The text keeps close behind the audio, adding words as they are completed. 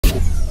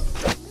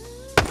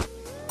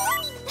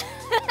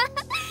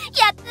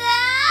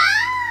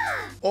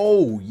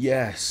Oh,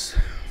 yes.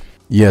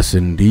 Yes,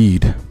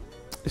 indeed.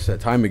 It's that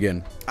time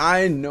again.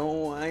 I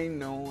know.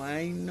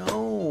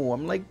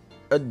 I'm like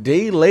a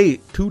day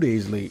late, 2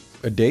 days late.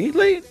 A day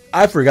late?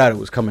 I forgot it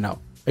was coming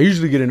out. I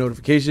usually get a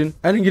notification.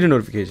 I didn't get a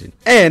notification.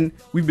 And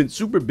we've been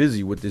super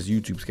busy with this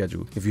YouTube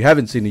schedule. If you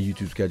haven't seen the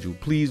YouTube schedule,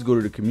 please go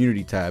to the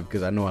community tab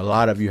because I know a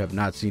lot of you have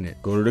not seen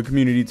it. Go to the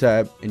community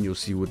tab and you'll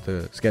see what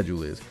the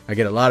schedule is. I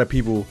get a lot of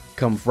people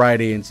come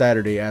Friday and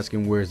Saturday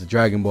asking where's the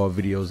Dragon Ball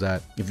videos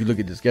at. If you look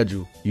at the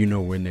schedule, you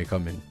know when they're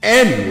coming.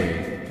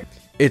 Anyway,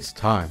 it's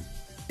time.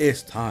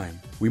 It's time.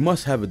 We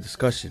must have a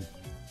discussion.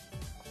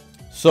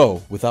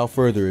 So, without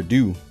further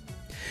ado,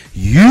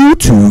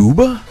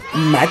 YouTube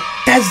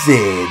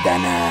Matazedana.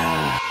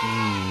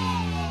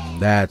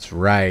 That's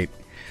right.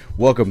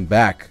 Welcome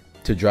back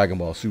to Dragon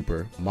Ball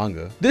Super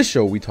Manga. This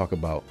show we talk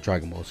about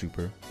Dragon Ball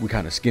Super. We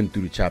kind of skim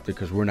through the chapter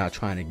because we're not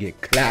trying to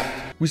get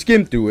clapped. We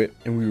skim through it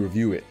and we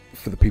review it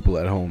for the people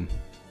at home.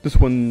 This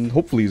one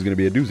hopefully is going to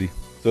be a doozy.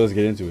 So let's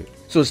get into it.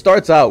 So it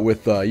starts out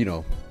with,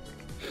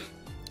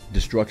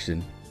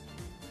 destruction.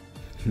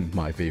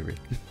 My favorite.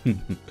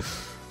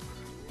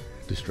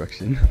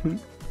 Destruction.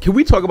 Can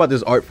we talk about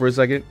this art for a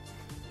second?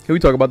 Can we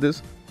talk about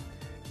this?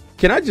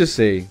 Can I just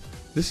say,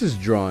 this is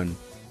drawn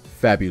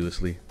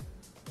fabulously.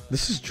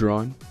 This is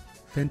drawn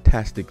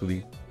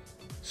fantastically,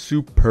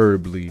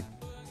 superbly,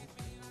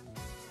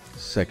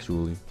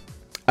 sexually.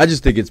 I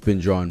just think it's been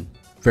drawn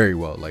very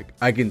well. Like,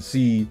 I can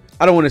see,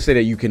 I don't want to say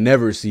that you can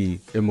never see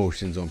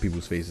emotions on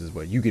people's faces,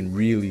 but you can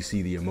really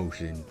see the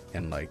emotion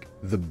and like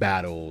the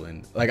battle.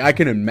 And like, I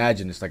can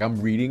imagine this. Like, I'm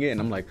reading it and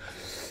I'm like,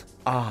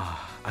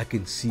 I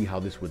can see how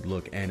this would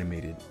look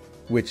animated,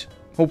 which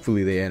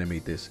hopefully they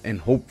animate this and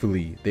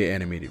hopefully they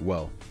animate it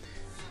well.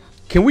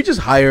 Can we just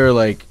hire,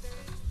 like,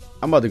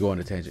 I'm about to go on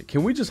a tangent.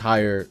 Can we just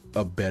hire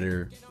a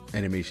better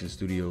animation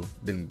studio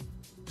than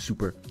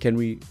Super? Can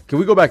we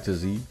go back to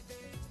Z?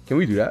 Can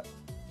we do that?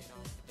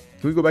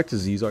 Can we go back to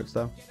Z's art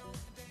style?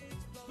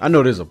 I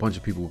know there's a bunch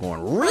of people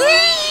going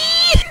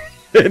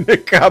in the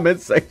comment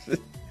section.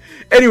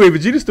 Anyway,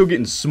 Vegeta's still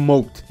getting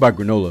smoked by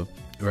Granola,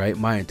 right?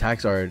 My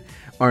attacks aren't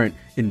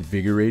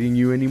invigorating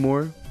you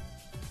anymore.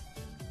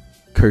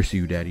 Curse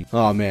you, daddy.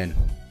 Oh man,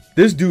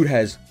 this dude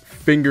has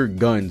finger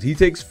guns. He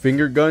takes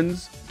finger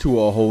guns to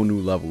a whole new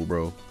level,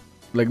 bro.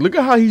 Like, look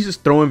at how he's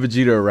just throwing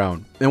Vegeta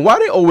around. And why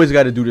they always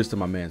got to do this to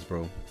my mans,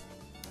 bro?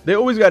 They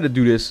always got to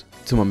do this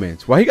to my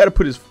mans. Why he got to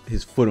put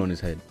his foot on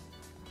his head?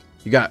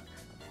 You got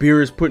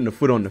Beerus putting the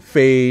foot on the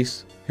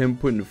face, him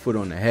putting the foot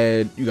on the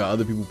head. You got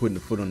other people putting the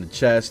foot on the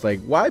chest.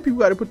 Like, why people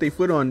got to put their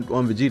foot on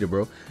Vegeta,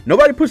 bro?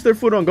 Nobody puts their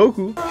foot on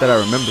Goku that I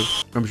remember.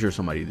 I'm sure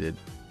somebody did.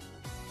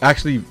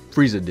 Actually,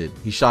 Frieza did.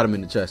 He shot him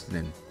in the chest and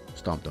then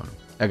stomped on him.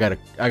 I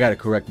gotta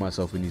correct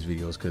myself in these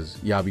videos because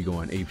y'all be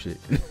going apeshit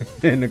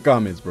in the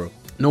comments, bro.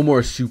 No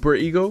more super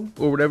ego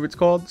or whatever it's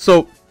called.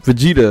 So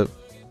Vegeta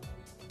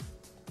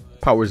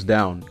powers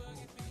down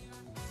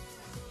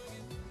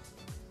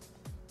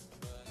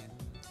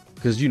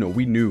because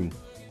we knew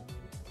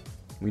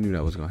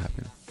that was gonna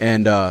happen.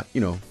 And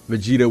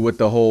Vegeta with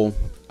the whole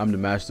I'm the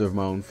master of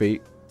my own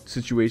fate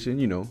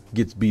situation,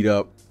 gets beat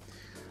up.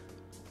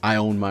 I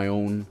own my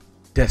own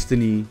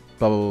destiny,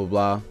 blah blah blah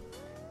blah.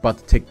 About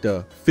to take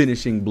the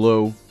finishing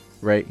blow,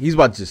 right? He's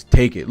about to just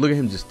take it. Look at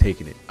him just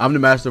taking it. I'm the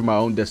master of my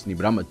own destiny,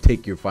 but I'm gonna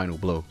take your final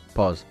blow.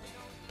 Pause.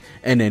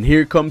 And then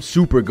here comes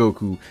Super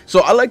Goku.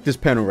 So I like this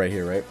panel right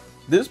here, right?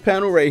 This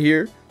panel right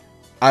here,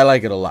 I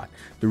like it a lot.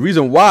 The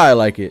reason why I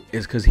like it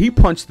is because he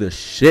punched the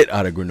shit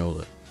out of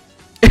Granola.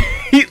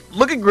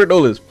 Look at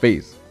Granola's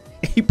face.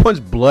 He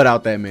punched blood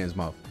out that man's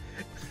mouth.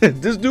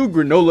 This dude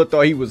Granola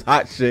thought he was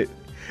hot shit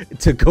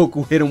till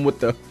Goku hit him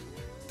with the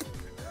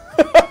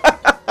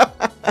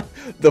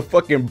the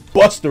fucking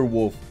Buster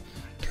Wolf.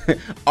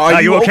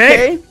 Are you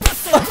okay?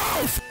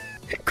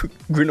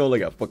 Granola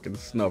got fucking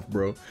snuffed,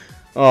 bro.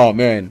 Oh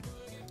man,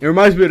 it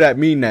reminds me of that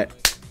meme that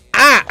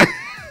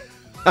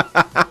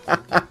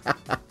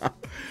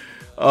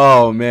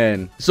oh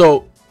man.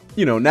 So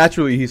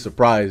naturally he's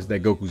surprised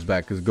that Goku's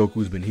back because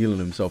Goku's been healing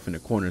himself in the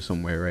corner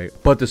somewhere, right?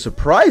 But the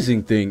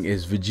surprising thing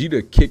is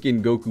Vegeta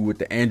kicking Goku with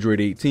the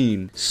Android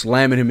 18,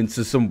 slamming him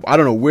into some, I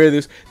don't know where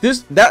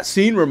that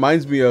scene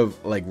reminds me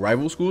of like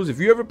Rival Schools. If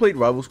you ever played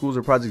Rival Schools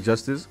or Project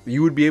Justice,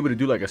 you would be able to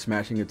do like a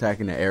smashing attack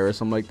in the air or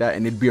something like that,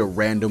 and it'd be a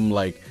random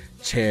like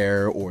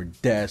chair or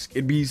desk.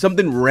 It'd be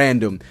something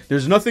random.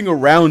 There's nothing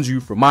around you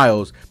for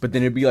miles, but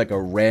then it'd be like a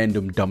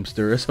random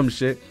dumpster or some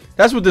shit.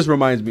 That's what this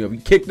reminds me of. He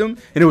kicked him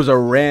and it was a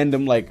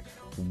random like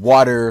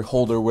water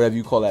holder, whatever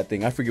you call that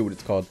thing. I forget what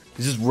it's called.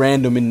 It's just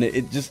random and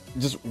it just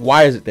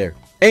why is it there?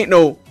 Ain't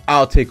no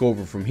I'll take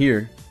over from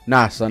here.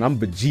 Nah, son, I'm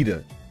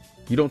Vegeta.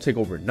 You don't take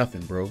over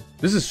nothing, bro.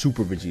 This is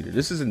Super Vegeta.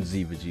 This isn't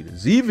Z Vegeta.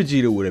 Z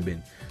Vegeta would have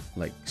been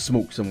like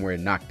smoked somewhere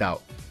and knocked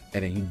out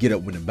and then he'd get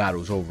up when the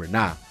battle's over.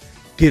 Nah,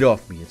 get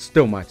off me. It's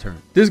still my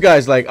turn. This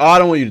guy's like, oh, I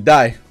don't want you to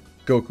die,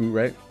 Goku,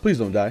 right? Please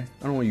don't die.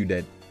 I don't want you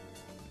dead.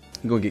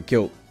 You're gonna get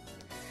killed.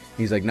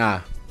 He's like,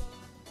 nah,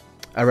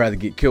 I'd rather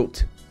get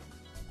killed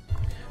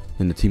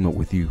than to team up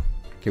with you.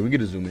 Can we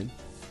get a zoom in?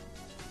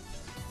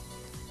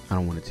 I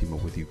don't want to team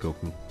up with you,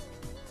 Goku.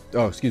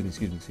 Oh, excuse me.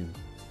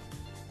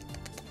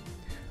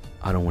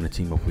 I don't want to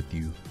team up with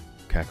you,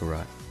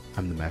 Kakarot.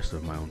 I'm the master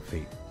of my own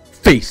fate.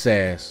 Face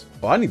ass.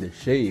 Oh, I need to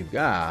shave.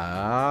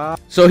 Ah.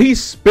 So he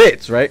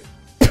spits, right?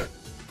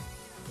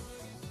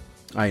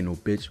 I ain't no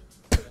bitch.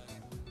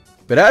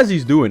 But as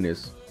he's doing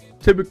this,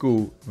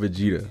 typical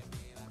Vegeta,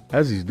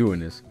 as he's doing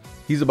this,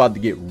 he's about to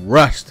get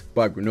rushed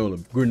by Granola.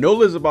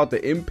 Granola is about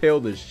to impale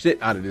the shit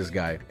out of this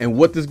guy. And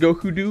what does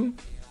Goku do?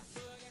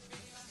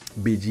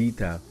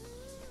 Vegeta.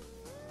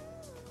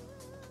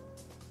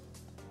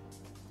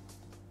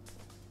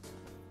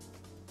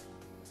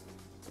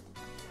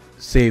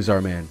 Saves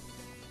our man.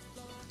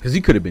 Because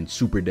he could have been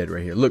super dead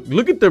right here.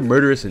 Look at the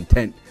murderous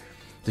intent.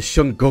 The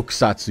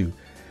Shungokusatsu.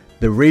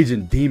 The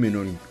raging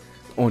demon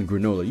on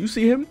Granola. You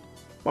see him?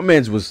 My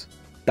man's was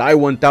die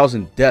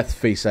 1000 death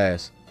face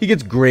ass. He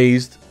gets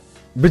grazed.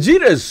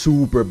 Vegeta is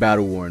super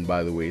battle worn,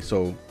 by the way.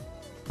 So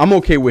I'm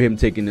okay with him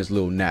taking this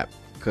little nap.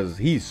 Because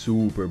he's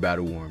super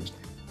battle worn.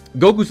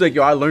 Goku's like,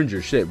 yo, I learned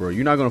your shit, bro.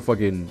 You're not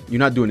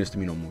doing this to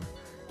me no more.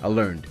 I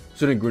learned.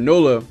 So then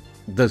Granola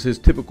does his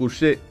typical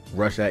shit.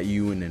 Rush at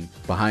you and then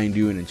behind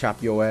you and then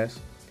chop your ass.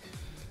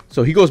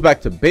 So he goes back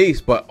to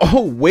base, but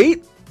oh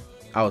wait,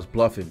 I was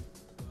bluffing.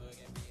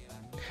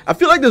 I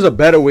feel like there's a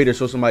better way to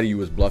show somebody you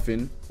was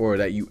bluffing or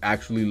that you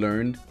actually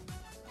learned.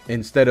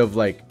 Instead of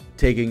like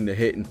taking the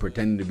hit and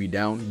pretending to be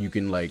down, you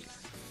can like,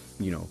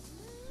 you know,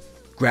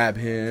 grab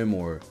him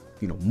or,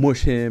 you know, mush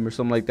him or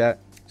something like that.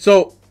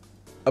 So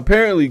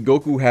apparently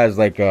Goku has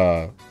like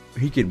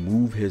he can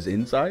move his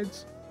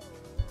insides.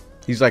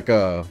 He's like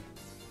Majin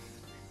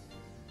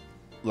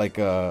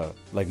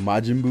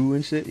Buu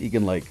and shit. He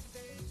can like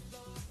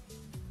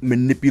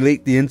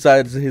manipulate the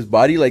insides of his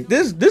body. Like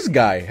this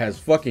guy has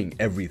fucking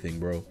everything,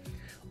 bro.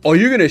 Oh,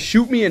 you're gonna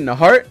shoot me in the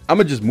heart? I'm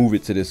gonna just move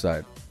it to this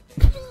side.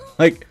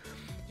 Like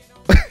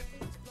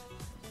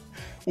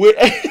when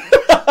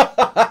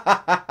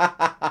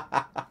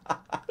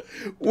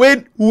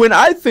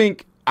I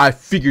think I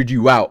figured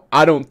you out,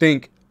 I don't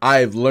think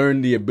I've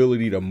learned the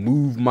ability to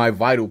move my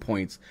vital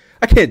points.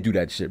 I can't do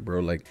that shit, bro.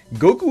 Like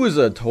Goku is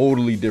a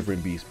totally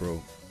different beast,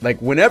 bro.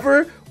 Like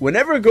whenever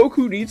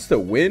Goku needs to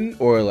win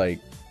or like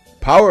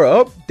power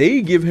up,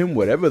 they give him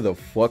whatever the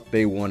fuck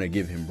they want to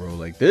give him, bro.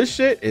 Like this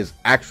shit is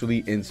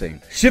actually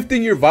insane.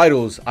 Shifting your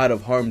vitals out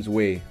of harm's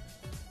way.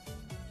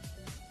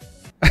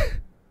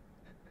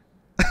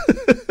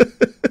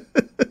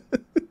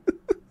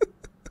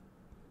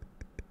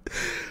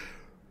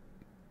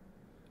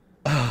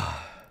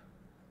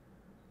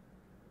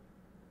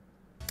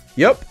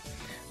 Yep.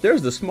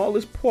 There's the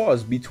smallest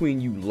pause between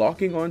you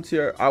locking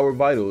onto our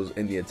vitals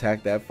and the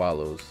attack that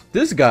follows.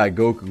 This guy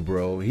Goku,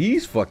 bro,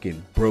 he's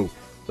fucking broke.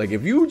 Like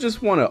if you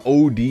just want an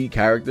OD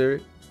character,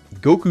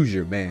 Goku's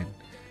your man.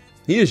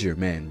 He is your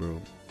man,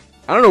 bro.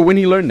 I don't know when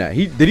he learned that.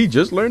 Did he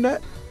just learn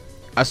that?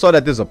 I saw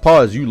that there's a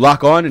pause. You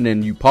lock on and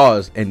then you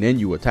pause and then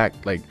you attack.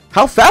 Like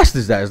how fast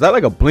is that? Is that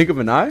like a blink of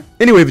an eye?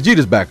 Anyway,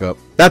 Vegeta's back up.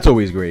 That's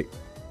always great.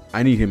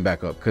 I need him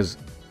back up because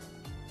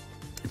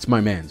it's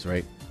my man's,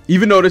 right?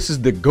 Even though this is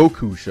the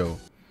Goku show,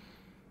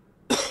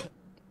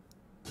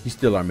 he's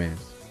still our man.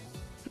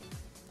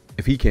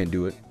 If he can't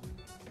do it,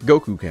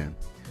 Goku can.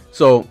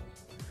 So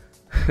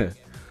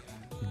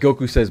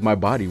Goku says my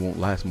body won't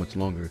last much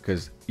longer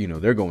because, you know,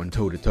 they're going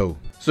toe to toe.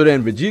 So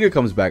then Vegeta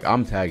comes back.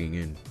 I'm tagging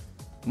in.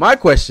 My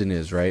question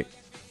is, right,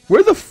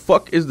 where the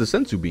fuck is the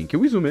Senzu bean?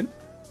 Can we zoom in?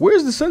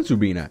 Where's the Senzu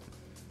bean at?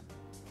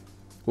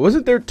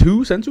 Wasn't there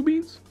 2 Senzu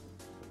beans?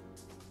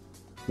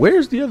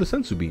 Where's the other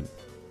Senzu bean?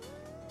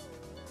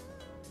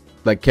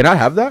 Like, can I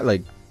have that?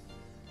 Like,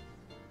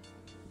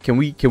 can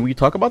we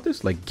talk about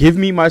this? Like, give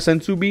me my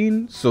Senzu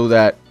bean so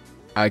that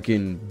I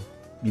can,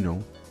 you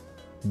know,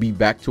 be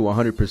back to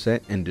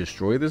 100% and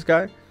destroy this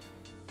guy.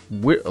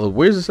 Where's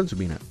the Senzu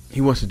bean at?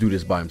 He wants to do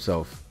this by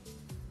himself.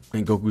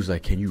 And Goku's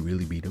like, can you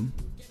really beat him?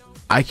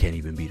 I can't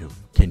even beat him.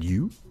 Can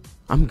you?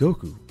 I'm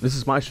Goku. This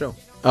is my show.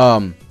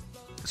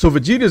 So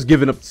Vegeta's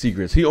giving up the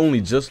secrets. He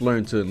only just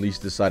learned to unleash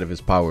this side of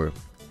his power.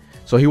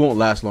 So he won't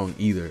last long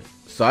either.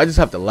 So I just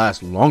have to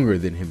last longer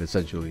than him,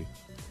 essentially.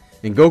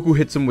 And Goku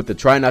hits him with the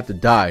try not to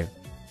die.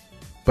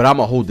 But I'm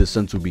going to hold this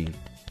Senzu bean.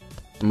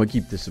 I'm going to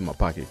keep this in my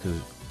pocket because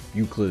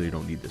you clearly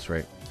don't need this,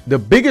 right? The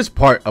biggest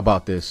part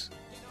about this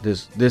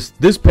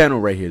panel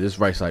right here, this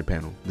right side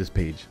panel, this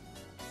page.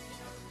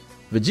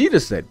 Vegeta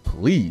said,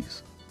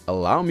 please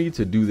allow me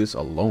to do this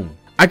alone.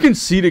 I can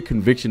see the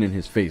conviction in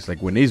his face.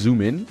 Like when they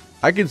zoom in,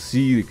 I can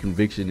see the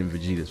conviction in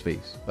Vegeta's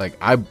face. Like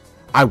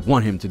I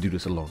want him to do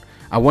this alone.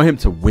 I want him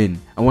to win.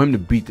 I want him to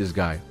beat this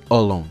guy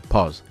alone.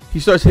 Pause. He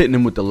starts hitting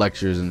him with the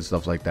lectures and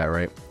stuff like that,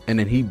 right? And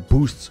then he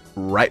boosts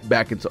right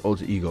back into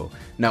Ultra Ego.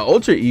 Now,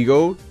 Ultra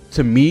Ego,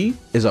 to me,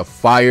 is a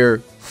fire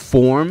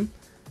form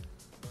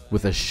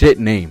with a shit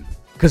name.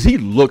 Because he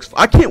looks...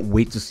 I can't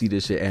wait to see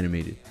this shit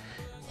animated.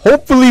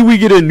 Hopefully, we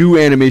get a new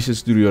animation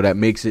studio that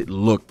makes it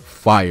look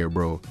fire,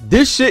 bro.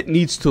 This shit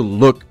needs to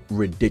look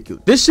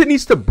ridiculous. This shit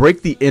needs to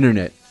break the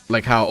internet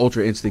like how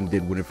Ultra Instinct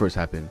did when it first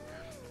happened.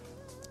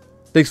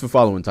 Thanks for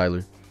following,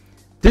 Tyler.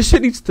 This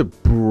shit needs to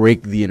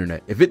break the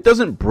internet. If it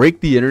doesn't break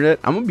the internet,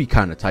 I'm gonna be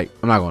kind of tight.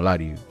 I'm not gonna lie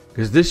to you.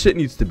 because this shit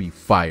needs to be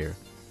fire.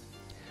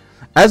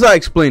 As I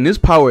explained, this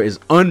power is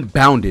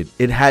unbounded.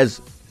 It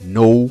has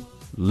no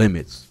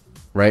limits,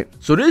 right?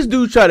 So this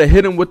dude tried to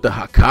hit him with the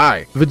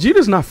Hakai.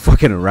 Vegeta's not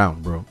fucking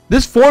around, bro.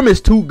 This form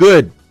is too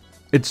good.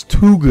 It's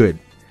too good.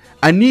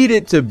 I need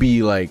it to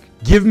be like,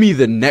 give me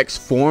the next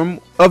form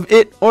of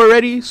it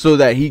already so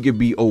that he could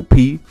be OP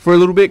for a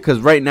little bit, because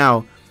right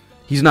now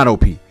he's not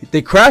OP.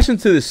 They crash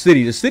into the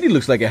city. The city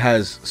looks like it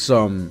has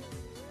some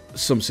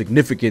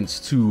significance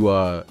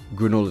to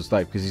Granola's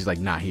life, because he's like,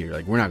 not here.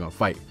 Like, we're not gonna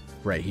fight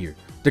right here.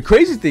 The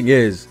crazy thing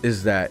is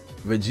that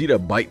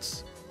Vegeta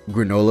bites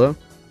Granola.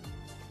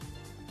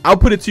 I'll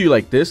put it to you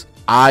like this.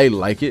 I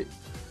like it.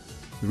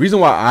 The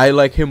reason why I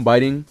like him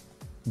biting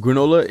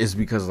Granola is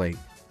because, like,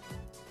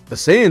 the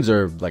Saiyans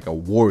are like a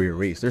warrior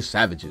race. They're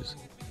savages.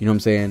 You know what I'm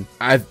saying?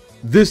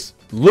 This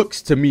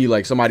looks to me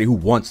like somebody who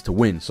wants to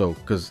win. So,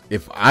 because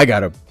if I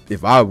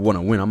want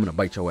to win, I'm gonna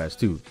bite your ass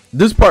too.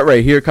 This part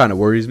right here kind of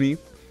worries me.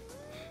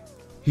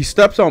 He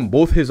steps on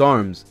both his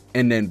arms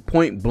and then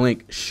point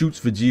blank shoots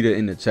Vegeta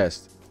in the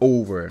chest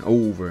over and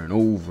over and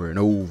over and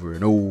over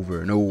and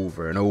over and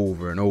over and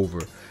over and over,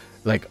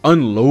 like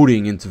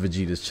unloading into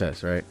Vegeta's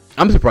chest, right?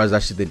 I'm surprised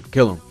that shit didn't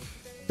kill him.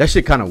 That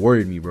shit kind of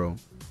worried me, bro.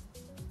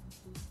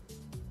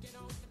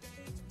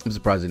 I'm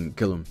surprised it didn't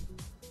kill him.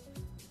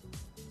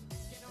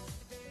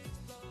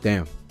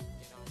 Damn.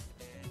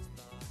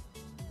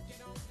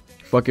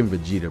 Fucking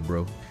Vegeta,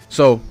 bro.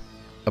 So,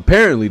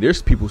 apparently,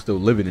 there's people still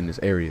living in this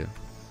area.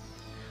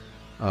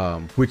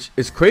 Which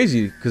is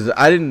crazy, because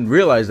I didn't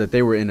realize that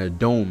they were in a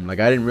dome.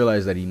 Like, I didn't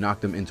realize that he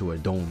knocked them into a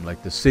dome.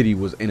 Like, the city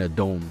was in a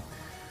dome,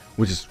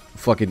 which is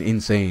fucking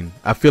insane.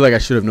 I feel like I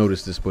should have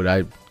noticed this, but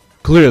I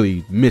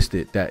clearly missed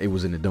it, that it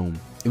was in a dome.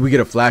 And we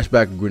get a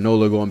flashback of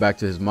Granola going back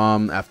to his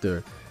mom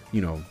after,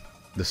 you know,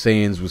 the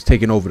Saiyans was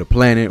taking over the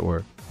planet,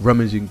 or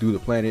rummaging through the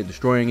planet,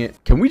 destroying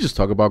it. Can we just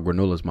talk about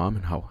Granola's mom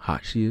and how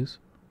hot she is?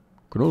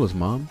 Granola's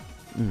mom?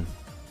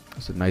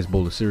 That's a nice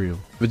bowl of cereal.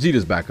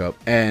 Vegeta's back up.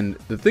 And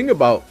the thing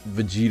about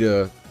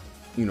Vegeta,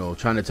 you know,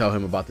 trying to tell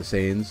him about the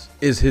Saiyans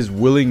is his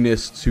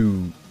willingness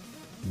to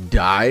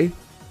die.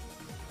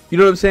 You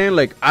know what I'm saying?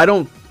 Like, I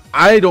don't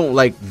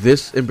like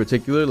this in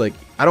particular. Like,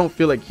 I don't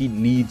feel like he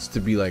needs to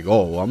be like,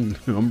 oh,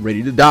 I'm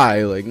ready to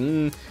die. Like,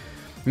 you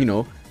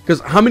know, because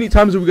how many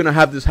times are we gonna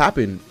have this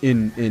happen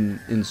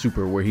in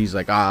Super, where he's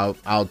like,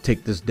 I'll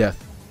take this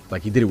death,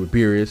 like he did it with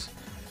Beerus.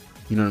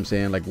 You know what I'm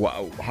saying? Like,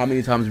 how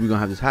many times are we gonna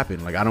have this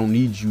happen? Like, I don't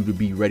need you to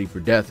be ready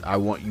for death. I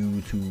want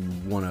you to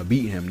want to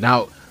beat him.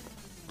 Now,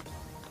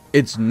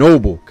 it's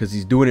noble because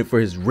he's doing it for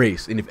his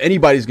race, and if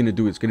anybody's gonna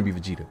do it, it's gonna be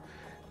Vegeta.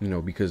 You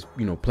know, because,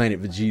 you know,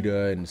 Planet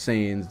Vegeta and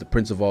Saiyans, the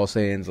Prince of all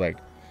Saiyans, like,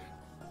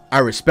 I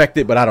respect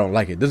it, but I don't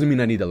like it. Doesn't mean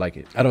I need to like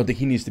it. I don't think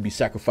he needs to be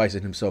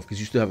sacrificing himself, because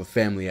you still have a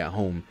family at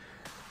home.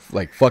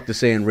 Like, fuck the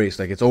Saiyan race.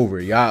 Like, it's over.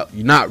 You're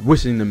not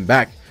wishing them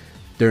back.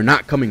 They're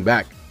not coming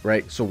back,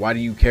 right? So why do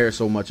you care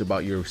so much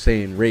about your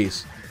Saiyan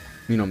race?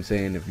 You know what I'm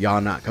saying? If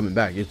y'all not coming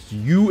back, it's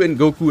you and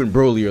Goku and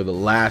Broly are the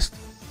last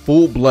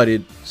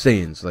full-blooded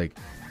Saiyans. Like,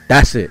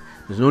 that's it.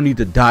 There's no need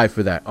to die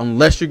for that,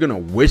 unless you're gonna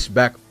wish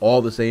back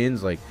all the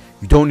Saiyans. Like,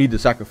 you don't need to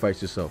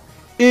sacrifice yourself,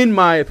 in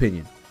my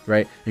opinion,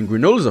 right? And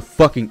Granola's a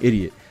fucking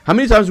idiot. How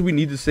many times do we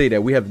need to say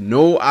that we have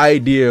no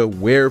idea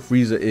where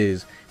Frieza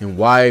is and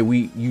why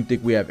you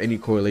think we have any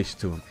correlation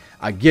to him?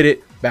 I get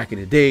it. Back in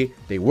the day,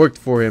 they worked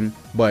for him,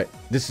 but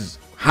this is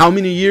how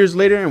many years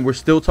later, and we're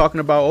still talking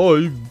about, oh,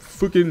 you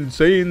fucking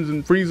Saiyans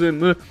and Frieza,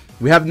 and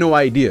we have no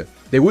idea.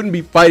 They wouldn't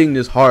be fighting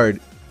this hard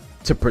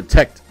to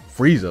protect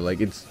Frieza. Like,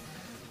 it's,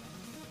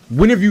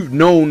 when have you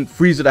known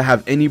Frieza to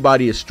have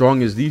anybody as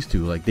strong as these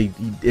two? Like,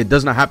 it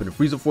does not happen. The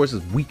Frieza Force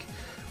is weak.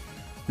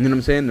 You know what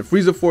I'm saying? The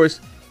Frieza Force,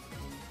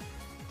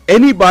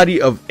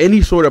 anybody of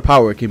any sort of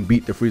power can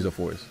beat the Frieza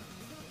Force.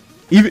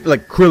 Even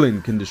like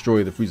Krillin can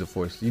destroy the Frieza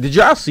Force. Did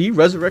y'all see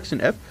Resurrection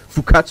F?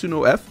 Fukatsu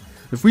no F?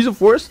 The Frieza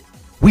Force?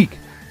 Weak.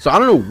 So I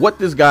don't know what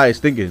this guy is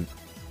thinking,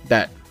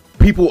 that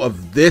people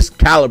of this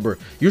caliber,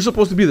 you're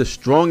supposed to be the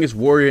strongest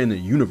warrior in the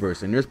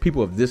universe, and there's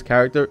people of this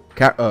character,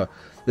 of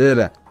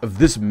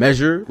this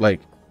measure, like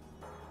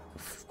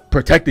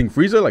protecting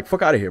Frieza. Like,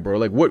 fuck out of here, bro.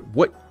 Like,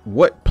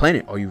 what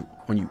planet are you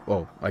on? You,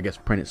 oh, I guess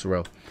Planet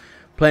Sorrel.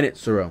 Planet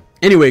Sorrel.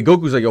 Anyway,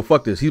 Goku's like, yo,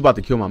 fuck this. He's about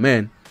to kill my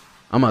man.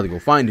 I'm about to go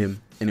find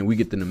him. And then we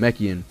get the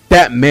Namekian.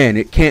 That man,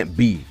 it can't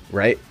be,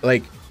 right?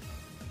 Like,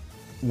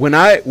 when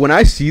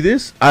I see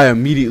this, I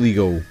immediately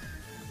go,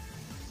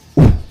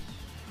 ooh.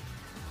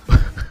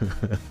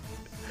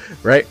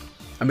 Right?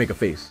 I make a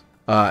face.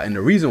 And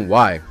the reason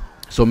why,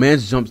 so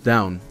Mans jumps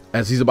down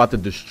as he's about to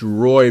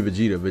destroy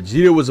Vegeta.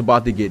 Vegeta was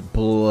about to get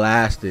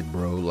blasted,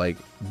 bro. Like,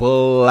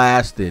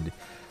 blasted.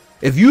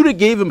 If you'd have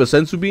gave him a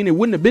Senzu Bean, it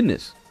wouldn't have been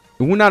this.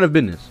 It would not have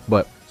been this.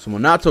 But so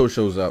when Nato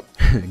shows up,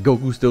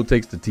 Goku still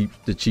takes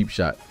the cheap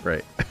shot,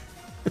 right?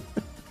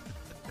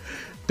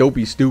 Don't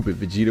be stupid,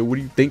 Vegeta. What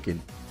are you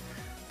thinking?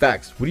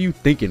 Facts. What are you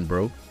thinking,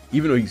 bro?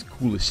 Even though he's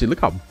cool as shit, look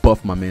how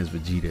buff my man's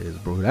Vegeta is,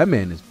 bro. That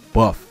man is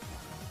buff.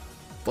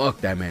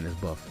 Fuck, that man is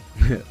buff.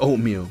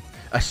 Oatmeal.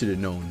 I should have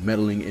known.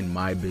 Meddling in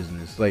my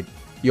business. Like,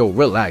 yo,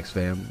 relax,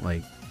 fam.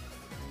 Like,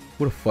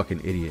 What a fucking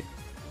idiot.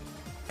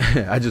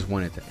 I just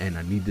want it to end.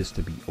 I need this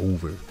to be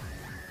over.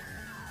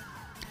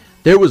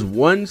 There was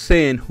one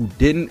Saiyan who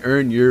didn't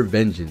earn your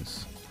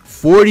vengeance.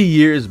 40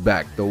 years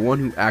back, the one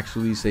who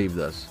actually saved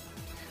us.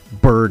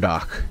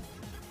 Bardock.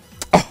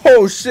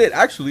 Oh shit,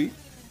 actually.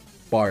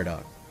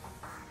 Bardock.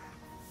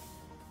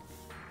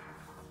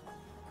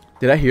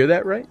 Did I hear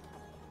that right?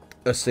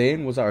 A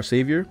Saiyan was our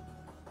savior?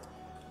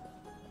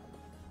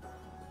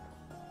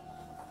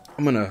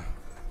 I'm gonna...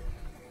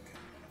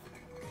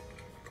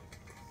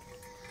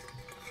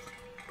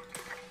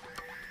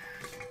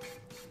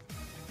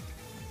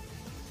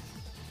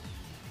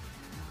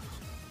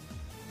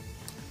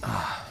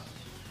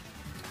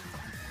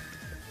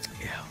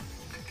 Yeah.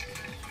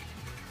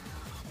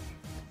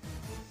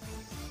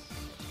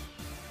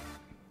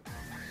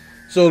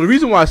 So the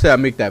reason why I say I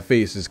make that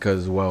face is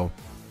because, well,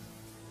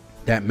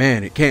 that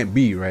man, it can't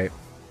be, right?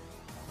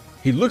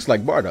 He looks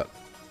like Bardock.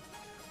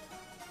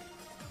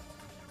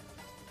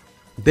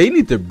 They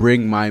need to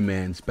bring my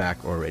man's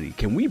back already.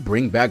 Can we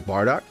bring back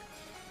Bardock?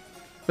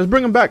 Let's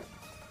bring him back.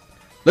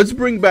 Let's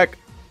bring back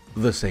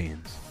the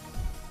Saiyans.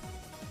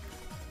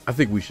 I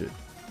think we should.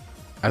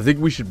 I think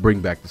we should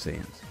bring back the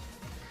Saiyans.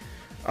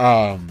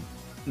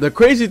 The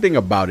crazy thing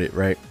about it,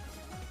 right?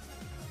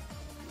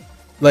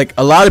 Like,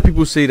 a lot of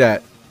people say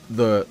that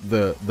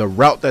the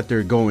route that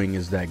they're going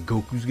is that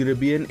Goku's gonna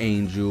be an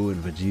angel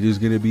and Vegeta's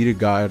gonna be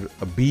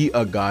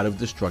a god of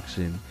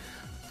destruction.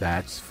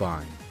 That's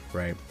fine,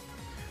 right?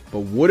 But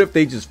what if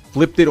they just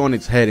flipped it on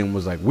its head and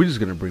was like, we're just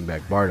gonna bring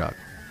back Bardock,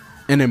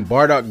 and then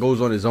Bardock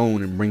goes on his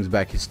own and brings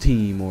back his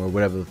team or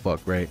whatever the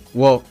fuck, right?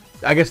 Well,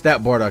 I guess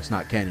that Bardock's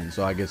not canon,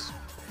 so I guess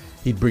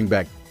he'd bring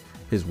back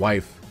his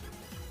wife,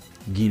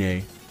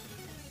 Gine,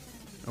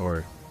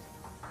 or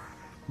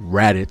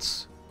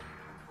Raditz,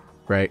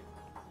 right?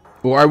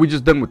 Or are we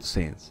just done with the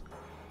Saiyans?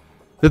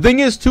 The thing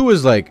is, too,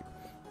 is like,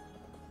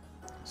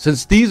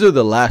 since these are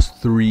the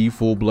last 3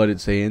 full-blooded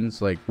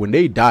Saiyans, like, when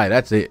they die,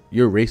 that's it.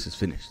 Your race is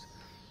finished.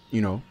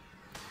 You know?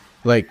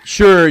 Like,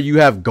 sure, you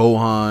have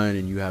Gohan,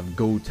 and you have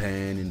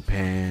Goten, and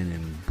Pan,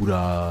 and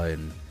Buddha,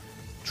 and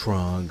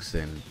Trunks,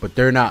 but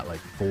they're not,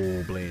 like,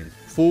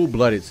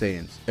 full-blooded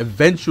Saiyans.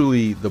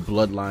 Eventually, the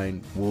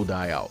bloodline will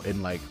die out.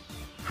 In, like,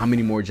 how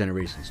many more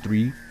generations?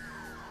 3?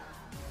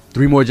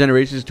 3 more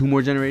generations? 2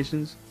 more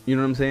generations? You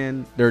know what I'm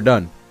saying? They're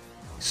done.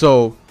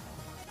 So,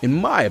 in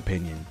my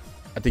opinion,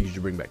 I think you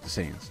should bring back the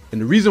Saiyans. And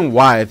the reason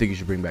why I think you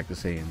should bring back the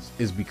Saiyans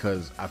is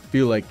because I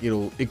feel like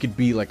it could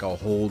be like a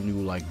whole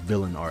new like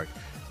villain arc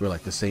where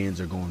like the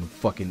Saiyans are going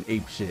fucking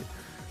ape shit.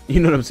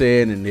 You know what I'm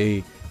saying? And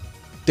they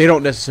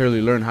don't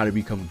necessarily learn how to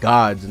become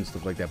gods and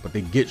stuff like that, but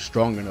they get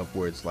strong enough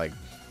where it's like,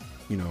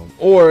 you know,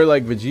 or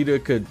like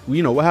Vegeta could,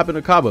 you know, what happened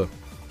to Kaba?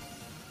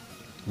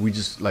 We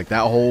just like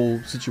that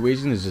whole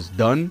situation is just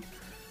done.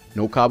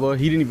 No Kaba.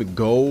 He didn't even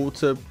go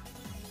to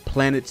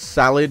Planet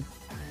Salad.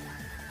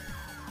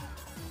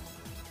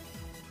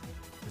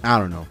 I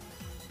don't know.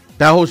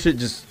 That whole shit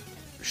just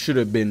should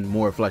have been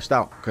more fleshed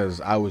out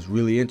because I was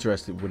really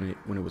interested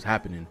when it was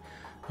happening.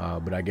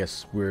 But I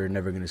guess we're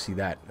never gonna see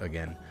that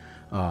again.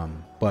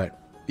 But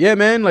yeah,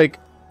 man, like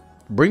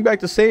bring back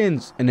the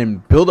Saiyans and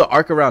then build an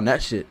arc around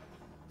that shit.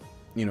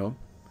 You know,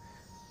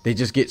 they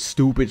just get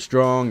stupid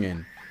strong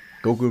and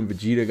Goku and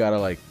Vegeta gotta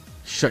like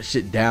shut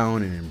shit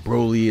down, and then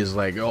Broly is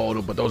like,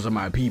 oh, but those are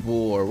my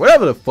people, or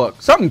whatever the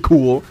fuck, something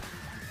cool.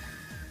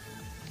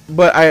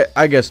 But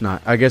I guess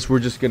not. I guess we're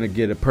just gonna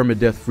get a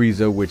permadeath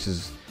Frieza, which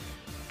is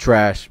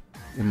trash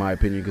in my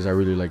opinion, because I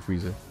really like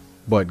Frieza,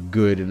 but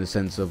good in the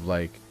sense of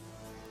like,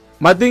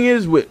 my thing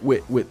is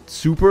with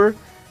Super,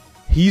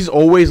 he's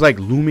always like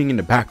looming in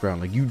the background.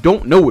 Like you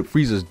don't know what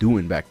Frieza's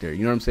doing back there.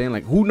 You know what I'm saying?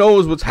 Like who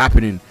knows what's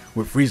happening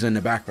with Frieza in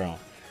the background?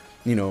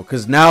 You know,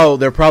 because now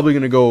they're probably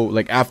gonna go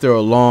like after a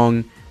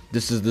long,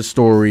 this is the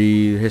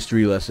story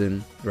history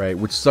lesson, right?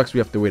 Which sucks. We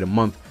have to wait a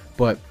month,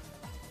 but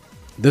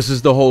this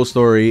is the whole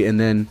story, and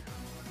then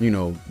you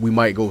know we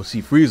might go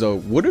see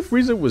Frieza. What if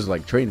Frieza was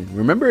like training?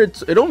 Remember,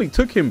 it only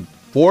took him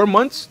 4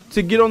 months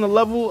to get on the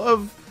level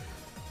of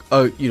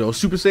you know,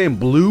 Super Saiyan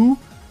Blue.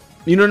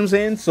 You know what I'm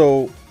saying?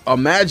 So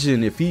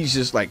imagine if he's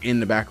just like in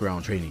the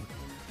background training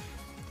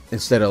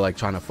instead of like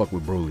trying to fuck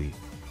with Broly.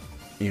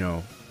 You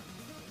know,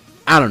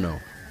 I don't know.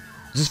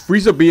 Just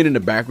Frieza being in the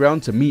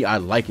background, to me, I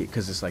like it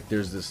because it's like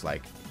there's this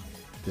like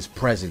this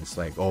presence,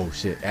 like, oh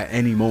shit, at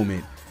any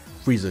moment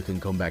Frieza can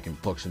come back and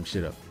fuck some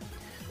shit up.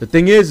 The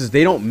thing is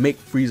they don't make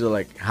Frieza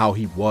like how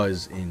he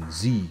was in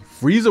Z.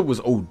 Frieza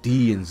was OD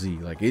in Z.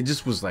 Like it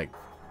just was like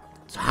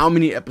how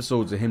many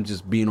episodes of him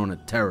just being on a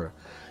terror.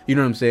 You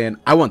know what I'm saying?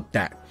 I want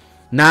that.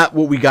 Not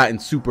what we got in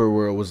Super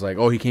where it was like,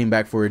 oh, he came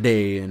back for a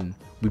day and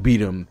we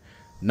beat him.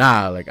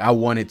 Nah, like I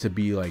want it to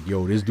be like,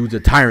 yo, this dude's a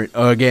tyrant.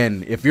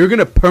 Again, if you're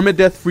gonna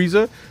permadeath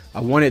Frieza, I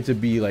want it to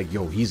be like,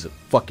 yo, he's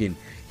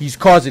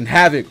causing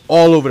havoc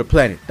all over the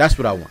planet. That's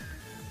what I want.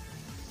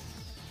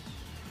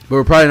 But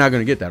we're probably not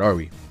gonna get that, are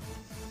we?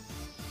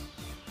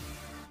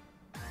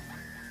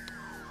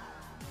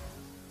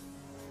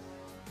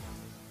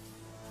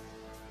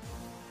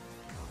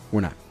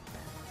 We're not.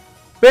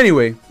 But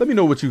anyway, let me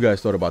know what you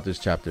guys thought about this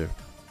chapter.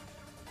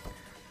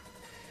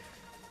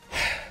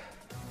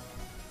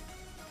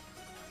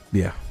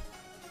 Yeah.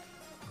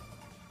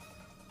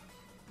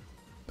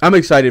 I'm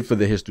excited for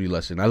the history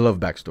lesson. I love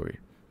backstory.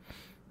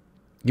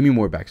 Give me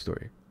more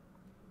backstory.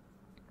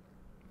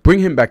 Bring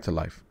him back to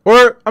life.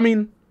 Or, I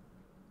mean,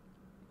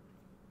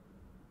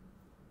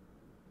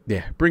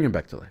 yeah, bring him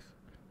back to life.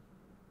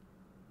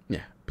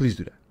 Yeah, please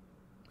do that.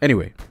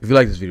 Anyway, if you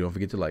like this video, don't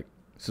forget to like,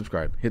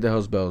 subscribe, hit the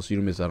house bell so you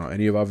don't miss out on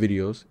any of our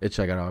videos, and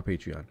check out our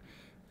Patreon.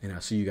 And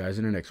I'll see you guys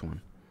in the next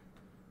one.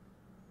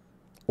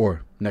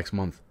 Or next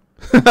month.